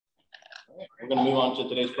We're going to move on to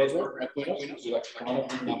today's program. Would you like to come on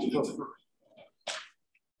up and announce the program?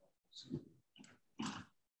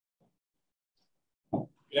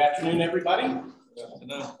 Good afternoon, everybody. Good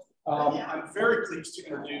afternoon. I'm very pleased to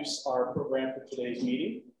introduce our program for today's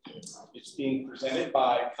meeting. It's being presented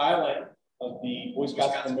by Kyle Lamm of the Boy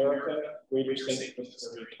Scouts of America Greater St.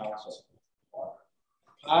 Louis Council.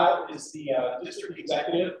 Kyle is the district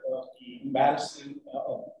executive of the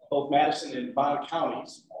both Madison and Bonner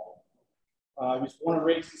counties. He was born and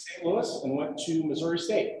raised in St. Louis and went to Missouri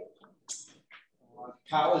State.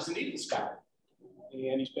 Kyle is an Eagle Scout,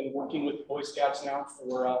 and he's been working with the Boy Scouts now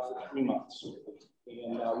for 3 months,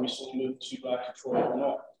 and recently moved to Detroit,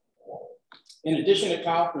 Illinois. In addition to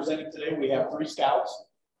Kyle presenting today, we have 3 scouts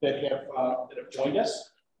that have joined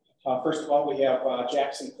us. First of all, we have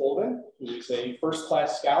Jackson Colvin, who is a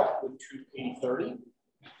first-class scout with Troop 8030.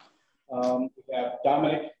 We have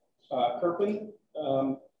Dominic Kirpin,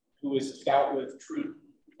 who is a scout with Troop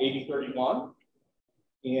 8031,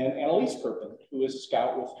 and Annalise Kirpin, who is a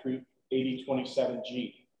scout with Troop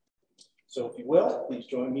 8027G. So if you will, please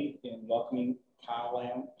join me in welcoming Kyle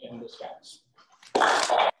Lamm and the Scouts.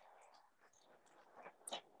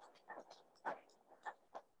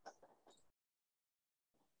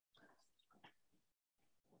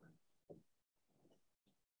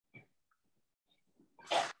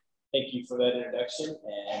 Thank you for that introduction,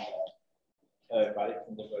 and hello everybody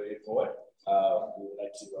from the Rotary Board. We would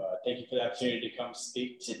like to thank you for the opportunity to come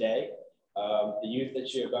speak today. The youth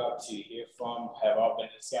that you're about to hear from have all been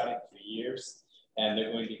in scouting for years, and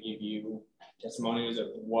they're going to give you testimonials of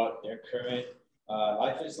what their current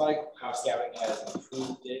life is like, how scouting has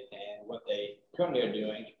improved it, and what they currently are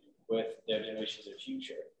doing with their generations of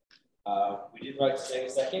future. We did like to take a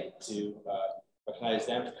second to recognize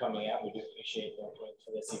them for coming out. We do appreciate them coming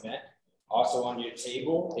for this event. Also on your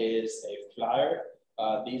table is a flyer.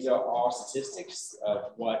 These are all statistics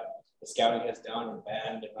of what the scouting has done in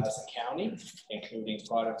Bend and Madison County, including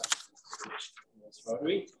part of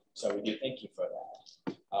Rotary. So we do thank you for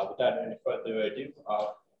that. Without any further ado,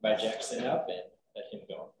 I'll invite Jackson up and let him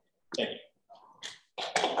go. Thank you.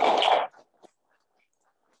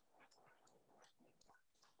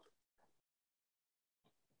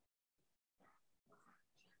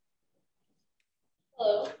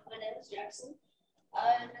 Hello, my name is Jackson.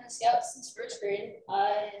 I've been a scout since 1st grade.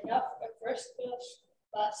 I am now a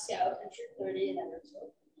first-class scout in Troop 30 in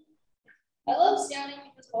Edwardsville. I love scouting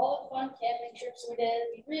because of all the fun camping trips we did.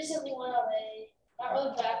 We recently went on a, not really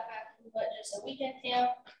backpacking, but just a weekend camp,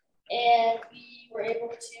 and we were able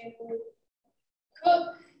to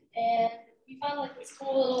cook, and we found like this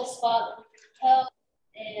cool little spot that we could tell,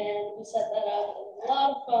 and we set that up. It was a lot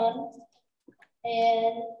of fun,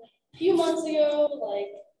 and a few months ago, like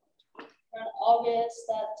around August,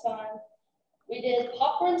 that time, we did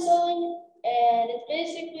popcorn selling, and it's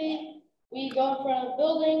basically we go in front of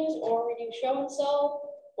buildings or we do show and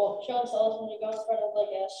sell. Well, show and sell is when we go in front of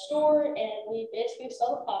like a store and we basically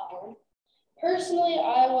sell the popcorn. Personally,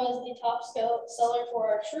 I was the top seller for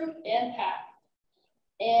our troop and pack,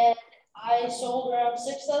 and I sold around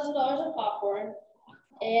 $6,000 of popcorn,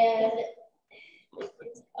 and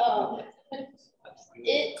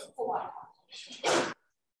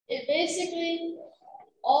it basically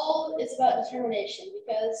all is about determination,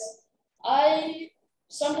 because I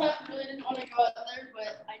sometimes really didn't want to go out there,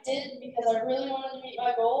 but I did because I really wanted to meet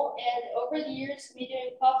my goal. And over the years of me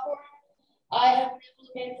doing popcorn, I have been able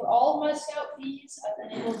to pay for all of my scout fees. I've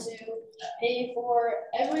been able to pay for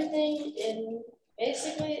everything in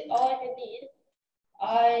basically all I could need.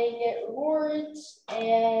 I get rewards,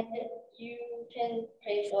 and you can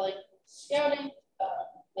pay for like scouting,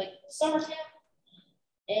 like summer camp,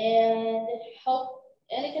 and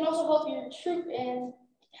it can also help your troop and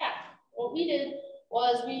pack. What we did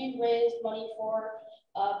was we raised money for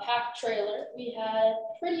a pack trailer. We had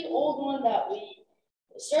a pretty old one that we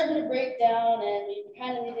started to break down, and we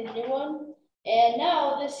kind of needed a new one. And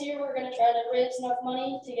now this year we're going to try to raise enough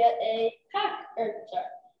money to get a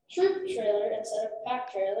troop trailer instead of a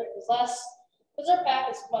pack trailer, because our pack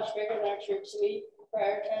is much bigger than our troop, so we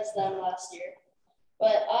prioritized them last year.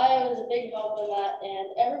 But I was a big help in that,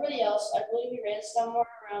 and everybody else, I believe we raised somewhere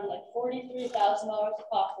around like $43,000 of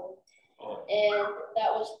popcorn. And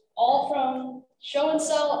that was all from show and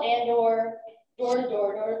sell and or door to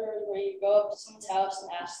door, where you go up to someone's house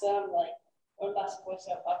and ask them, like, what about some Boy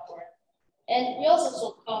Scout popcorn? And we also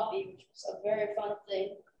sold coffee, which was a very fun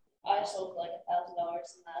thing. I sold like $1,000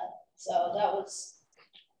 in that. So that was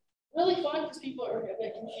really fun, because people are a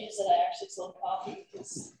bit confused that I actually sold coffee,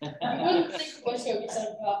 because you wouldn't think the Boy Scout would be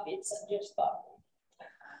selling coffee, it's just coffee.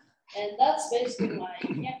 And that's basically my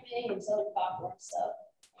camping and selling popcorn stuff.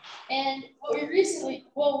 And what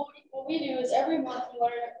we do is every month we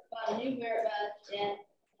learn about a new merit badge, and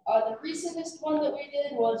the recentest one that we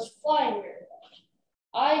did was flying merit badge.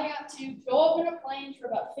 I got to go up in a plane for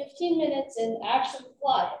about 15 minutes and actually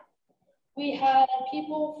fly it. We had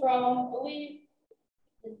people from, I believe,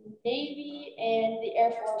 the Navy and the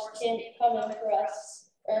Air Force came to come in for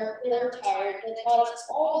us, or they're retired. They taught us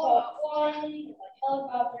all about flying, like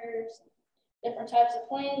helicopters, different types of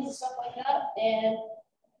planes and stuff like that.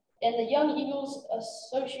 And the Young Eagles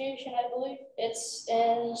Association, I believe, it's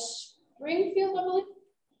in Springfield, I believe.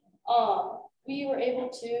 We were able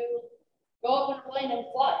to go up in a plane and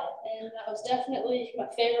fly it, and that was definitely my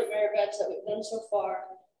favorite merit badge that we've done so far.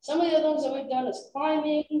 Some of the other ones that we've done is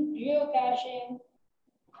climbing, geocaching.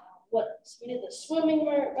 We did the swimming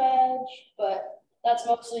merit badge, but that's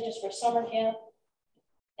mostly just for summer camp.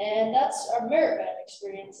 And that's our merit badge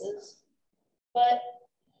experiences. But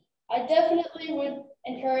I definitely would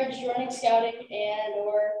encourage joining scouting, and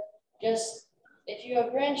or just if you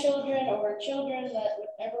have grandchildren or children that would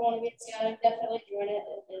ever want to be in scouting, definitely join it.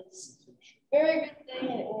 It's a very good thing,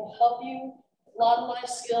 and it will help you a lot of life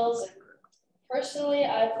skills. And personally,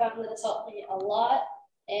 I've found that it's helped me a lot,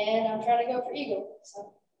 and I'm trying to go for Eagle.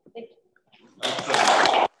 So thank you.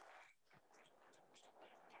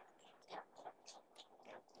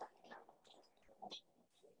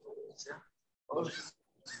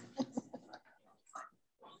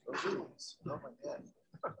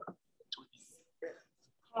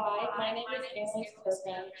 Hi, my name is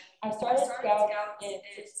Edwardsville. I started Scouts in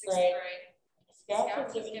 6th grade.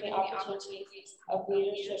 Scouts has given me opportunities of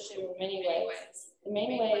leadership in many ways. The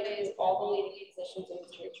main way is all the leading positions in the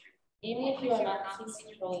church. Even if you are not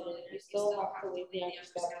senior leader, you still have to lead the younger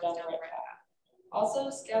Scouts down the right path. Also,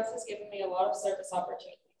 Scouts has given me a lot of service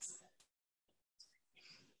opportunities.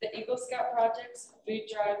 The Eagle Scout projects, food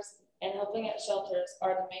drives, and helping at shelters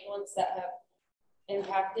are the main ones that have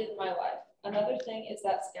impacted my life. Another thing is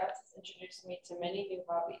that Scouts has introduced me to many new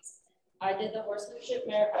hobbies. I did the horsemanship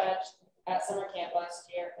merit badge at summer camp last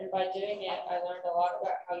year, and by doing it, I learned a lot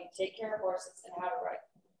about how you take care of horses and how to ride.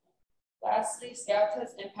 Lastly, Scouts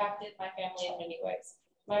has impacted my family in many ways.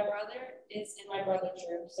 My brother is in my brother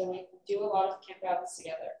troop, so we do a lot of camp outs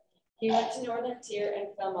together. He went to Northern Tier and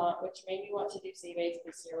Philmont, which made me want to do sea bass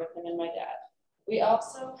this year with him and my dad. We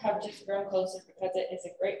also have just grown closer because it is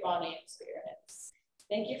a great bonding experience.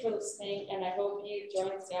 Thank you for listening, and I hope you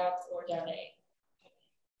join Scouts or donate.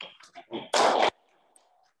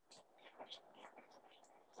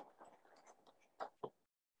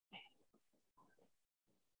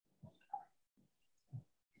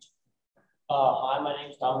 Hi, my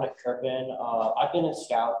name is Dominic Kirpin. I've been in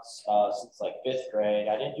Scouts since like 5th grade.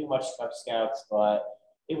 I didn't do much Cub Scouts, but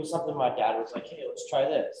it was something my dad was like, hey, let's try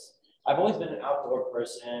this. I've always been an outdoor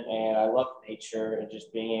person, and I love nature and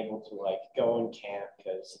just being able to like go and camp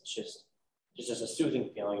because it's just a soothing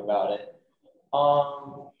feeling about it.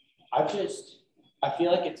 I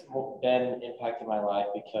feel like it's been impacting my life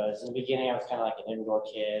because in the beginning I was kind of like an indoor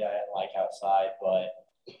kid. I didn't like outside, but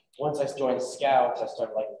once I joined Scouts, I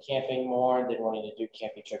started liking camping more and then wanting to do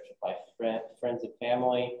camping trips with my friends and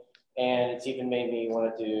family. And it's even made me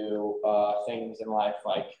want to do things in life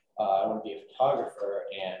like I want to be a photographer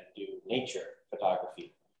and do nature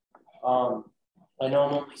photography. I know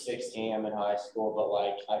I'm only 16, I'm in high school, but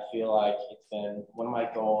like I feel like it's been one of my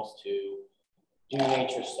goals to do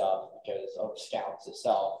nature stuff because of Scouts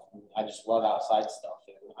itself. I just love outside stuff,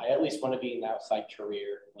 and I at least want to be in an outside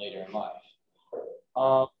career later in life.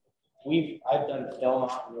 I've done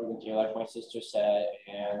Philmont and Northern Tier, like my sister said,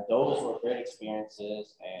 and those were great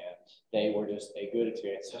experiences, and they were just a good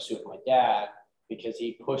experience, especially with my dad, because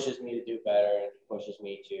he pushes me to do better and pushes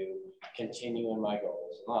me to continue in my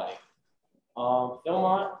goals in life.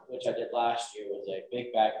 Philmont, which I did last year, was a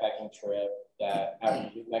big backpacking trip out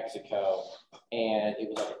in New Mexico, and it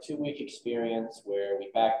was like a 2-week experience where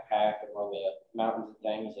we backpacked among the mountains and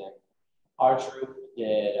things, and our troop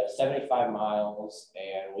did 75 miles,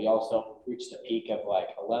 and we also reached a peak of like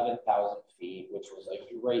 11,000 feet, which was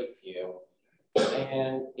a great view.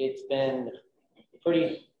 And it's been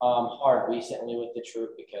pretty hard recently with the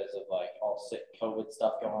troop because of like all sick COVID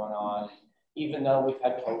stuff going on. Even though we've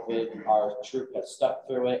had COVID, our troop has stuck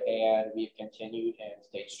through it, and we've continued and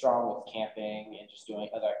stayed strong with camping and just doing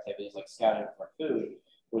other activities like scouting for food,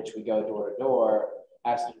 which we go door to door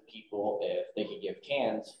asking people if they could give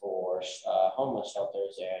cans for homeless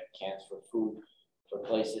shelters and cans for food for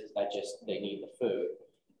places that just they need the food.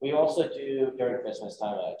 We also do during Christmas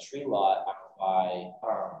time a tree lot out by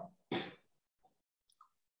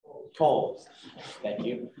Kohl's. Thank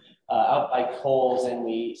you. Out by Kohl's, and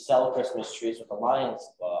we sell Christmas trees with the Lions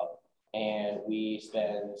Club. and we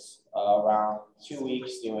spend around 2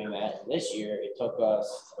 weeks doing that. And this year it took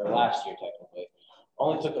us, or last year technically,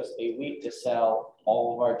 only took us a week to sell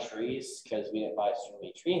all of our trees because we didn't buy so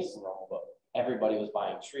many trees as normal, but everybody was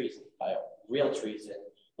buying trees, real trees and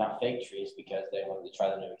not fake trees because they wanted to try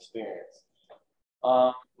the new experience.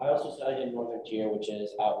 I also studied in Northern Tier, which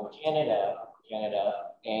is out in Canada,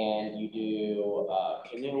 and you do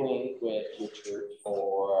canoeing with your troop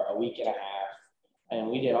for a week and a half. And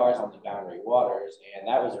we did ours on the Boundary Waters, and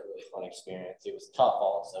that was a really fun experience. It was tough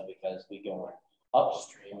also because we going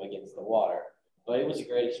upstream against the water, but it was a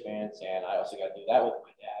great experience. And I also got to do that with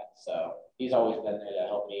my dad. So he's always been there to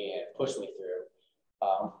help me and push me through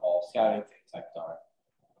all scouting things I've done.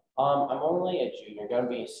 I'm only a junior, going to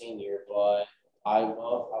be a senior, but I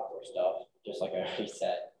love outdoor stuff, just like I already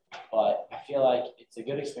said. But I feel like it's a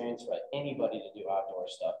good experience for anybody to do outdoor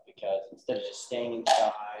stuff because instead of just staying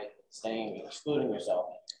inside, excluding yourself,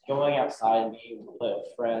 going outside and being able to play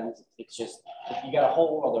with friends, it's just, you got a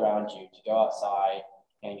whole world around you to go outside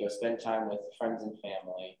and go spend time with friends and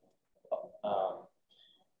family.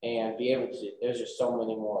 And be able to, there's just so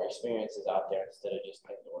many more experiences out there instead of just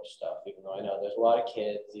indoor stuff, even though I know there's a lot of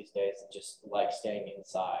kids these days that just like staying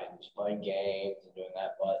inside and just playing games and doing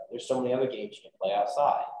that, but there's so many other games you can play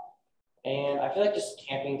outside. And I feel like just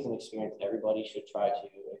camping is an experience everybody should try to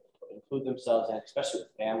include themselves in, especially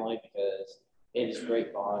with family, because it is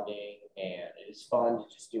great bonding and it is fun to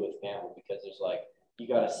just do with family because there's like, you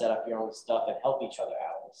got to set up your own stuff and help each other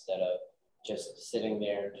out instead of just sitting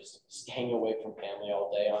there and just staying away from family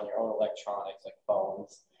all day on your own electronics like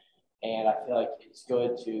phones. And I feel like it's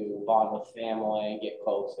good to bond with family and get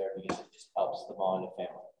closer because it just helps the bond of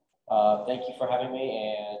family. Thank you for having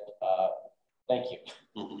me, and thank you.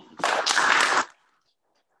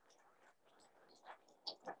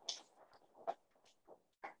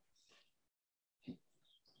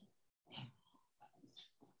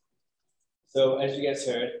 So as you guys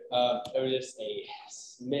heard, there was just a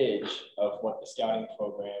smidge of what the scouting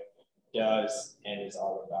program does and is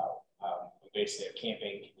all about. We basically are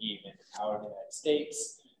camping even out in the United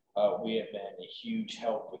States. We have been a huge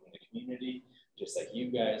help within the community, just like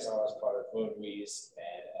you guys are as part of Rotaries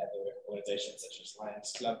and other organizations such as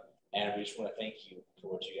Lions Club. And we just want to thank you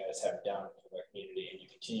for what you guys have done for our community and you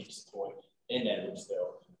continue to support in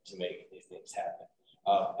Edwardsville to make these things happen.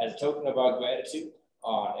 As a token of our gratitude,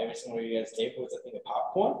 on every single one of you guys' table is a thing of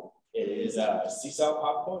popcorn. It is sea salt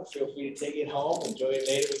popcorn. Feel free to take it home, enjoy it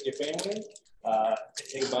later with your family.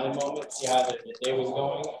 Take a bonding moment, see how the day was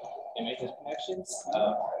going, and make those connections.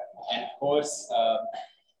 And of course,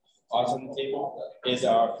 also on the table is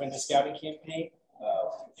our Friends of Scouting campaign.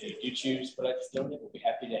 If you do choose for like to donate, we'll be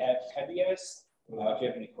happy to have you guys. If you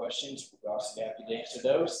have any questions, we'll also be happy to answer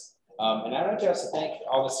those. And I'd like to also thank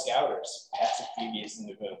all the scouters, past and previous, in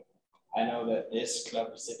the room. I know that this club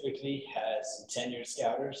specifically has some tenured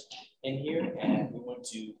scouters in here, and we want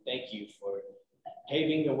to thank you for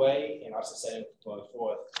paving the way and also setting going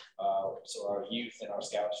forth so our youth and our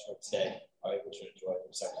scouts for today are able to enjoy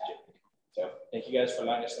themselves. So thank you guys for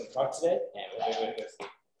allowing us to talk today, and we'll be ready to go.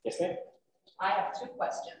 Yes, ma'am? I have two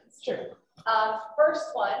questions. Sure. First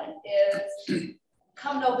one is,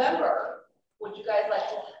 come November, would you guys like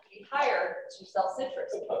to be hired to sell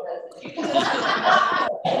citrus? Because if you can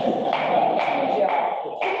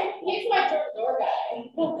He's my door guy.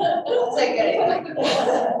 we'll take anything.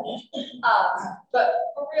 But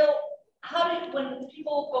for real, when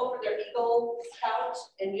people go for their Eagle Scout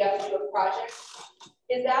and you have to do a project,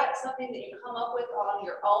 is that something that you come up with on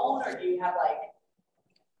your own, or do you have like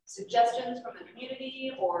suggestions from the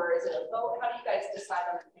community, or is it a vote? How do you guys decide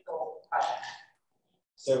on an Eagle project?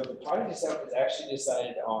 So the project itself is actually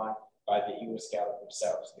decided on by the Eagle Scout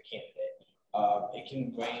themselves, the candidate. It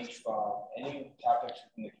can range from any topics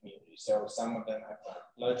within the community. So some of them have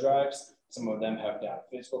blood drives, some of them have done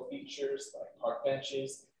physical features like park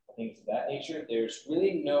benches, things of that nature. There's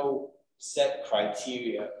really no set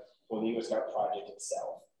criteria for the Eagle Scout project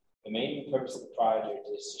itself. The main purpose of the project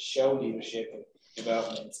is to show leadership and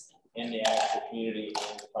development in the actual community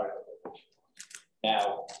and the part of the village.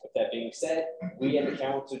 Now, with that being said, we at the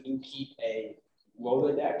council do keep a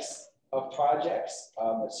Rolodex of projects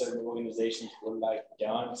that certain organizations would like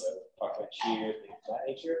done, so park bench here, things of that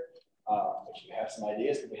nature. If you have some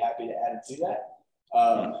ideas, we'd be happy to add to that.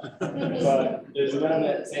 But there's none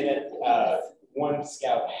that say that one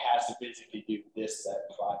scout has to physically do this set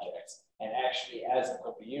of projects. And actually, as a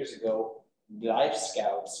couple of years ago, Life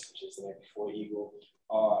Scouts, which is the name before Eagle,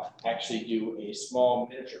 actually do a small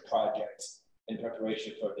miniature project in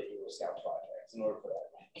preparation for the Eagle Scout projects in order for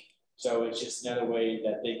that rank. So it's just another way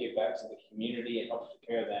that they give back to the community and help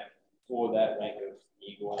prepare them for that rank of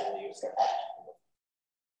Eagle and Eagle Scout.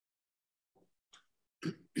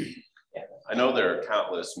 I know there are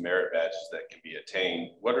countless merit badges that can be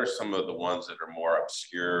attained. What are some of the ones that are more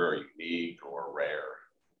obscure or unique or rare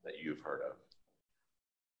that you've heard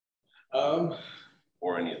of?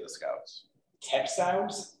 Or any of the scouts?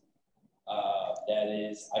 Textiles. That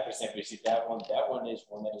is, I personally received that one. That one is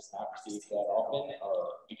one that is not received that often,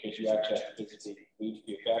 because you actually have to physically weave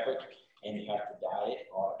your fabric and you have to dye it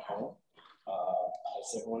all at home. The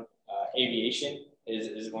second one, aviation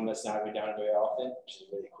is one that's not done very often, which is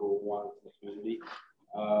a really cool one in the community.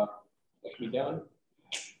 That can be done.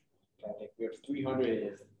 I think we have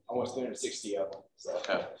 300, almost 360 of them. So,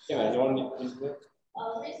 okay. Yeah, man,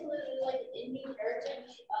 Recently, there was like an Indian Heritage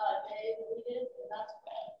Day that we did, and that's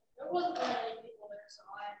there wasn't very many people there, so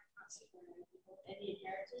I'm not seeing very many people. Indian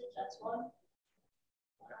Heritage, that's one.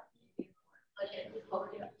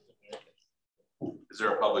 Is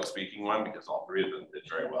there a public speaking one? Because all three of them did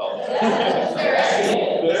very well. There is.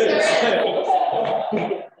 I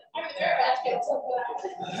mean, they're asking so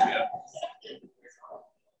Yeah.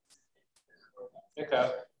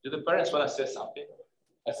 Okay. Do the parents want to say something?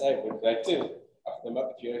 I say, we'd like to offer them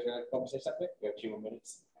up if you guys want to say something. We have 2 more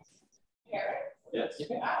minutes. Yes.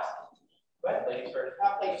 Well, ladies first.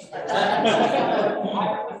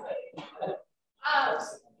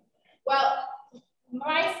 Well,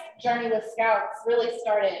 my journey with Scouts really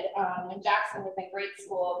started when Jackson was in grade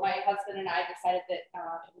school. My husband and I decided that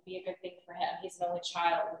it would be a good thing for him. He's an only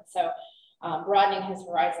child, and so broadening his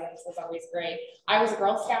horizons was always great. I was a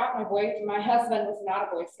Girl Scout. My husband was not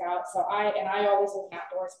a Boy Scout, so I always was an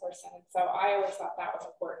outdoors person, and so I always thought that was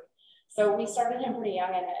important. So we started him pretty young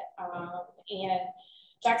in it, and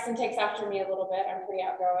Jackson takes after me a little bit. I'm pretty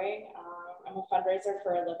outgoing. I'm a fundraiser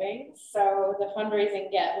for a living, so the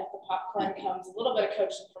fundraising get with the popcorn comes a little bit of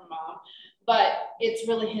coaching from Mom, but it's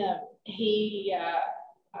really him. He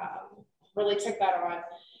really took that on,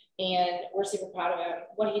 and we're super proud of him.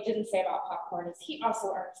 What he didn't say about popcorn is he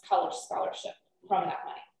also earns college scholarship from that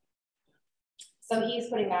money. So he's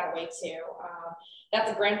putting that away too. That's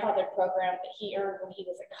a grandfathered program that he earned when he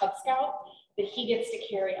was a Cub Scout that he gets to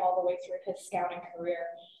carry all the way through his scouting career.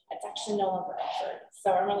 It's actually no longer offered.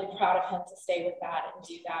 So I'm really proud of him to stay with that and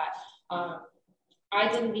do that. I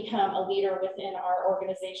didn't become a leader within our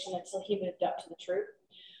organization until he moved up to the troop.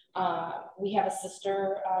 We have a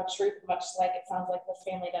sister troop, much like it sounds like this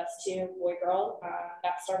family does too, boy girl.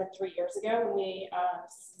 That started 3 years ago when we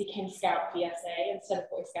became Scout BSA instead of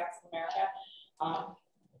Boy Scouts of America.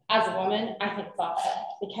 As a woman, I think it's awesome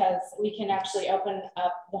because we can actually open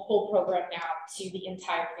up the whole program now to the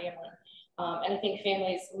entire family. And I think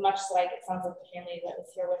families, much like it sounds like the family that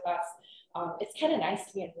was here with us, it's kind of nice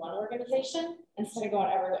to be in one organization instead of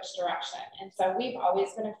going every which direction. And so we've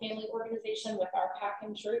always been a family organization with our pack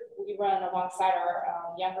and troop. We run alongside our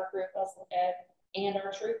younger group and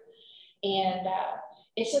our troop. And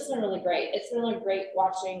it's just been really great. It's been really great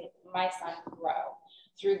watching my son grow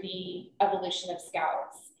through the evolution of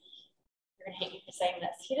Scouts. You're gonna hate me for saying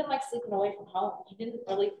this. He didn't like sleeping away from home. He didn't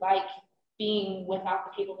really like being without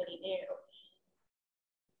the people that he knew.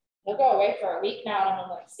 He'll go away for a week now and I'm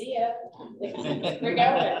like, see ya, we're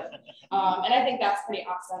going. And I think that's pretty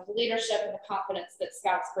awesome. The leadership and the confidence that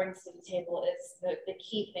Scouts brings to the table is the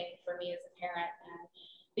key thing for me as a parent, and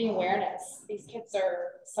the awareness. These kids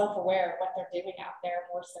are self-aware of what they're doing out there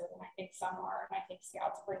more so than I think some are. And I think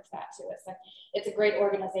Scouts brings that to us. And it's a great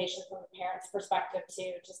organization from the parents' perspective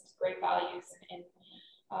too, just great values and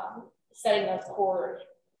setting those core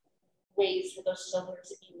ways for those children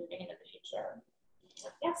to be moving into the future.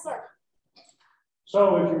 Yes, sir.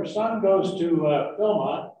 So if your son goes to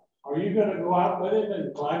Philmont, are you going to go out with him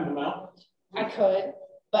and climb the mountains? I could,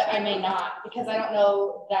 but I may not because I don't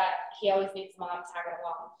know that he always needs Mom tagging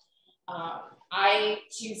along. I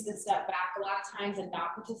choose to step back a lot of times and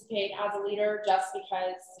not participate as a leader just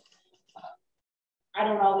because I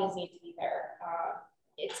don't always need to be there.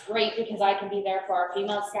 It's great because I can be there for our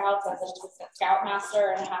female scouts as an assistant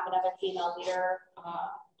scoutmaster and have another female leader,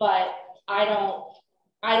 but I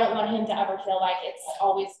don't want him to ever feel like it's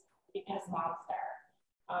always because Mom's there.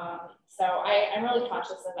 So I'm really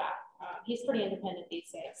conscious of that. He's pretty independent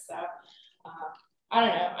these days. So I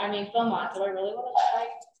don't know. I mean, Philmont, do I really want to like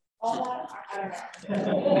all that? I don't know.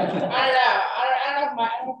 I don't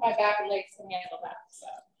know if my back and legs can handle that. So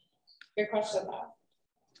good question though.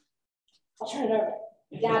 I'll turn it over.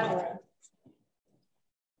 Dad's room.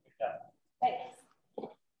 Thanks.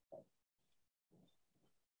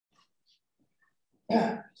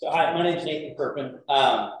 So hi, my name is Nathan Kirpin.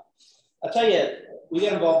 I'll tell you, we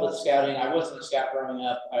got involved with scouting. I wasn't a scout growing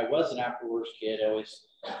up. I was an after-works kid. I always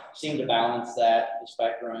seemed to balance that,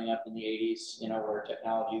 despite growing up in the 80s, you know, where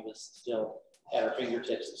technology was still at our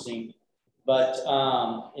fingertips, it seemed. But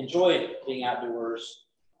enjoyed being outdoors.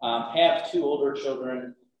 Have 2 older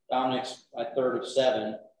children. Dominic's my 3rd of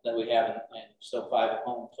 7 that we have, and still 5 at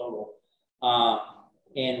home total.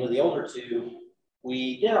 And with the older 2,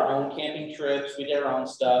 we did our own camping trips. We did our own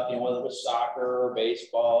stuff, you know, whether it was soccer or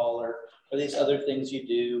baseball or these other things you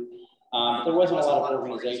do. There wasn't a lot of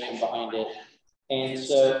organization behind it. And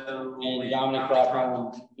so, and Dominic brought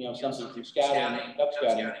home, you know, something through scouting, Cub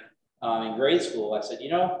Scouting in grade school. I said, you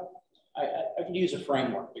know, I could use a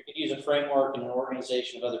framework. We could use a framework and an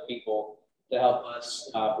organization of other people to help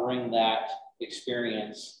us bring that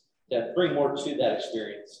experience, to bring more to that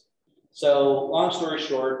experience. So long story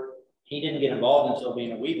short, he didn't get involved until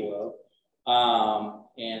being a Weeblo.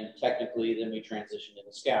 And technically then we transitioned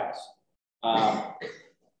into Scouts.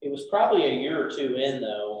 It was probably a year or 2 in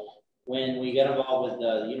though, when we got involved with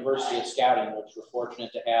the University of Scouting, which we're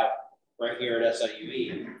fortunate to have right here at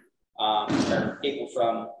SIUE. People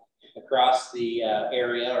from across the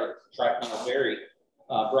area, or very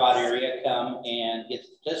broad area, come and get to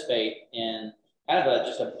participate in kind of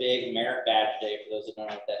just a big merit badge day, for those that don't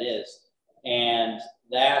know what that is. And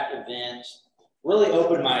that event really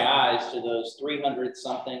opened my eyes to those 300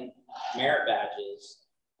 something merit badges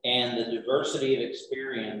and the diversity of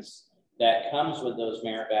experience that comes with those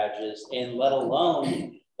merit badges, and let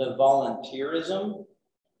alone the volunteerism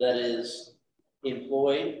that is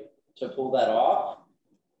employed to pull that off.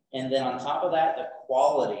 And then on top of that, the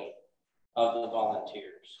quality of the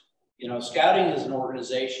volunteers. You know, scouting is an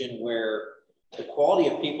organization where the quality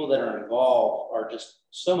of people that are involved are just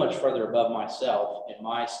so much further above myself and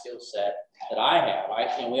my skill set that I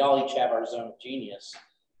have. You know, we all each have our zone of genius,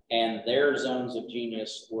 and their zones of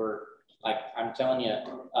genius were, like I'm telling you,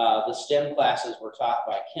 the STEM classes were taught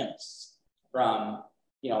by chemists from,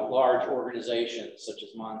 you know, large organizations such as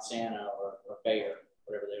Monsanto or Bayer,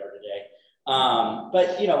 whatever they are today.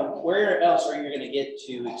 But, you know, where else are you going to get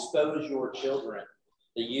to expose your children,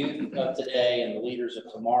 the youth of today and the leaders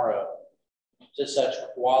of tomorrow, to such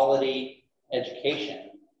quality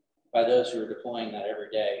education by those who are deploying that every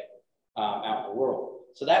day out in the world?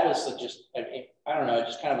 So that was just, I don't know, it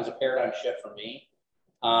just kind of was a paradigm shift for me.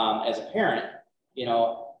 As a parent, you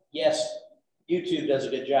know, yes, YouTube does a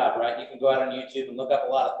good job, right? You can go out on YouTube and look up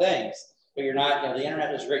a lot of things, but you're not, you know, the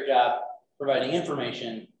internet does a great job providing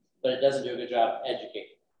information, but it doesn't do a good job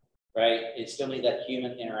educating, right? It still needs that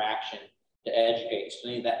human interaction to educate. You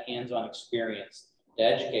still need that hands-on experience to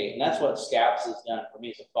educate. And that's what Scouts has done for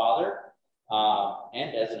me as a father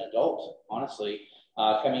and as an adult, honestly,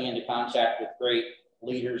 coming into contact with great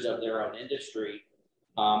leaders of their own industry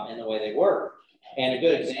and the way they work. And a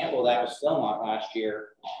good example of that was Philmont last year,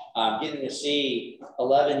 getting to see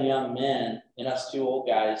 11 young men and us 2 old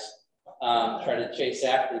guys try to chase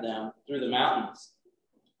after them through the mountains.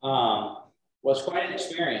 Was quite an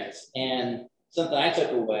experience, and something I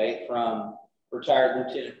took away from retired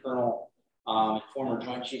Lieutenant Colonel and former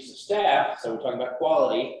Joint Chiefs of Staff. So we're talking about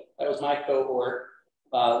quality. That was my cohort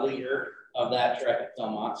leader of that trek at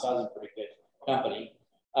Philmont, so I was in pretty good company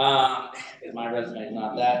because my resume is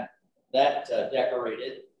not that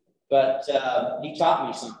decorated. But he taught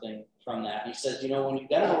me something from that. He says, you know, when you've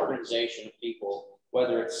got an organization of people,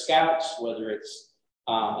 whether it's Scouts, whether it's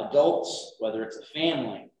adults, whether it's a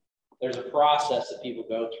family, there's a process that people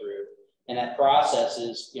go through. And that process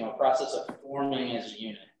is, you know, a process of forming as a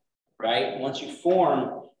unit, right? Once you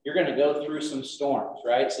form, you're going to go through some storms,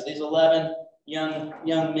 right? So these 11 young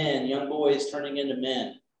men, young boys turning into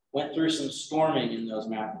men, went through some storming in those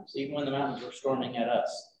mountains, even when the mountains were storming at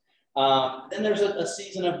us. Then there's a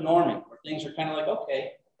season of norming where things are kind of like,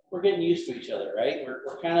 okay, we're getting used to each other, right?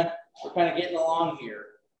 We're kind of getting along here.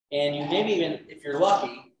 And you maybe even, if you're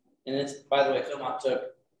lucky, and it's, by the way, Philmont took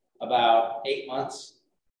about 8 months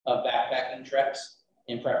of backpacking treks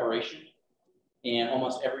in preparation, and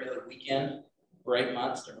almost every other weekend for 8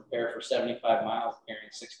 months to prepare for 75 miles, carrying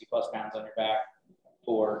 60+ pounds on your back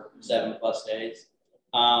for 7+ days.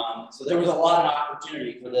 So there was a lot of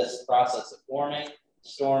opportunity for this process of forming,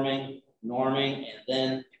 storming, norming, and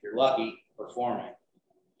then, if you're lucky, performing.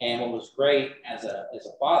 And what was great as a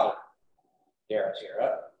father, dare I tear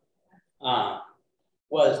up,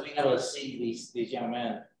 was being able to see these young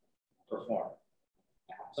men perform.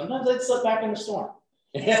 Sometimes I'd slip back in the storm.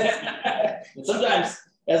 And sometimes,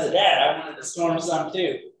 as a dad, I wanted to storm some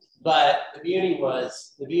too. But the beauty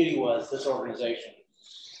was this organization.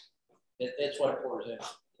 It's what it pours into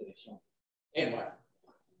the film. Anyway,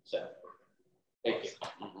 so thank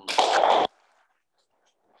you.